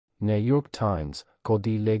New York Times,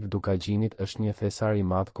 kodi i Lekë Dukagjinit është një thesar i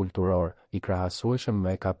madh kulturor, i krahasueshëm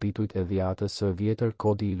me Kapitujt e dhjetës së vjetër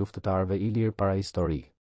kodi i luftëtarëve i lirë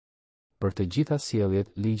parahistorik. Për të gjitha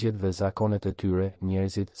sjelljet, ligjet dhe zakonet e tyre,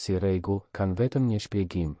 njerëzit, si rregull, kanë vetëm një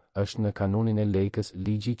shpjegim, është në kanunin e Lekës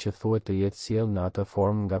ligji që thuhet të jetë sjell në atë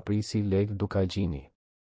formë nga prisi Lekë Dukagjini.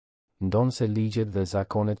 Ndonse ligjet dhe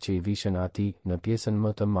zakonet që i vishen atij në pjesën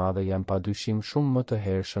më të madhe janë padyshim shumë më të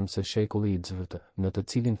hershëm se shekulli i xvt, në të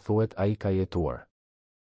cilin thuhet ai ka jetuar.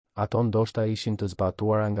 Ato ndoshta ishin të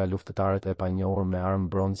zbatuara nga luftëtarët e panjohur me armë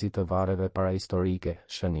bronzi të varreve parahistorike,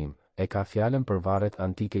 shënim, e ka fjalën për varret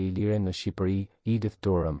antike ilire në Shqipëri, Edith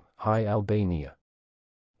Durham, High Albania.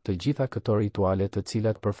 Të gjitha këto rituale të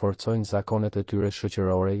cilat përforcojnë zakonet e tyre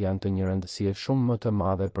shoqërore janë të një rëndësie shumë më të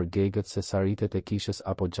madhe për gegët se saritet e kishës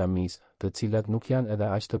apo xhamisë, të cilat nuk janë edhe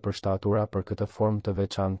aq të përshtatura për këtë formë të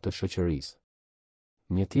veçantë të shoqërisë.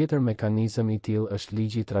 Një tjetër mekanizëm i tillë është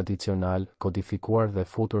ligji tradicional, kodifikuar dhe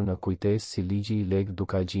futur në kujtesë si ligji i Lekë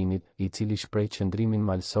Dukagjinit, i cili shpreh qëndrimin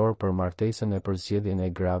malsor për martesën e përzgjedhjen e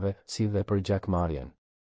grave, si dhe për gjakmarrjen.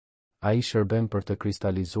 Ai shërben për të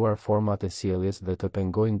kristalizuar format e sjelljes dhe të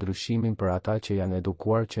pengojë ndryshimin për ata që janë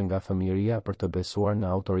edukuar që nga fëmijëria për të besuar në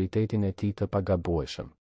autoritetin e tij të pagabueshëm.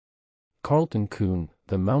 Carlton Kuhn,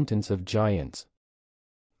 The Mountains of Giants.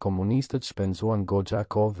 Komunistët shpenzuan goxha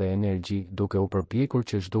kohë dhe energji duke u përpjekur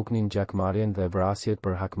që zhduknin gjakmarrjen dhe vrasjet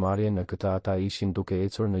për hakmarrje në këtë ata ishin duke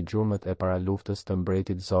ecur në gjurmët e paraluftës të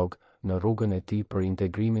mbretit Zog, në rrugën e tij për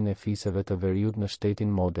integrimin e fisëve të veriut në shtetin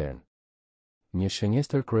modern. Një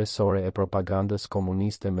shënjestër kryesore e propagandës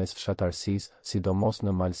komuniste mes fshatarsisë, sidomos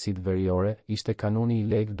në malësitë veriore, ishte kanuni i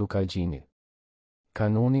Lekë Dukagjinit.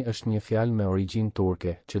 Kanuni është një fjalë me origjinë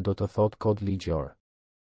turke, që do të thotë kod ligjor.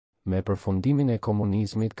 Me përfundimin e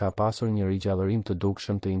komunizmit ka pasur një rigjallërim të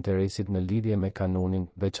dukshëm të interesit në lidhje me kanunin,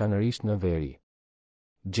 veçanërisht në veri.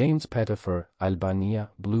 James Pettifer, Albania,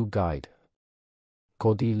 Blue Guide.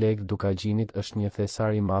 Kodi i Lekë Dukagjinit është një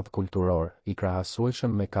thesar i madh kulturor, i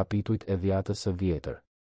krahasueshëm me Kapitujt e dhjetës së vjetër.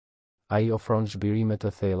 Ai ofron zhbirime të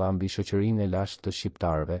thella mbi shoqërinë e lashtë të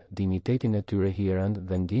shqiptarëve, dinjitetin e tyre hierënd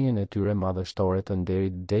dhe ndjenjen e tyre madhështore të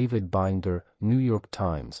nderit. David Binder, New York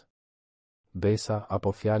Times. Besa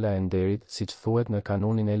apo fjala e nderit, siç thuhet në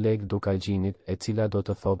kanunin e Lekë Dukagjinit, e cila do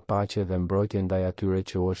të thotë paqe dhe mbrojtje ndaj atyre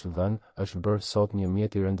që u është dhënë, është bërë sot një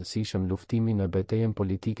mjet i rëndësishëm luftimi në betejën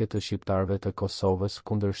politike të shqiptarëve të Kosovës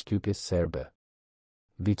kundër shtypjes serbe.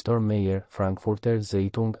 Victor Meyer, Frankfurter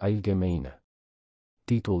Zeitung Allgemeine.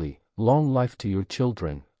 Titulli: Long Life to Your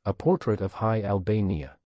Children, A Portrait of High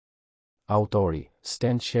Albania. Autori: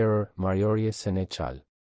 Stan Scherer, Marjorie Senechal.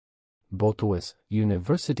 Botues,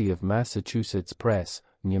 University of Massachusetts Press,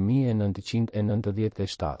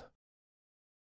 1997.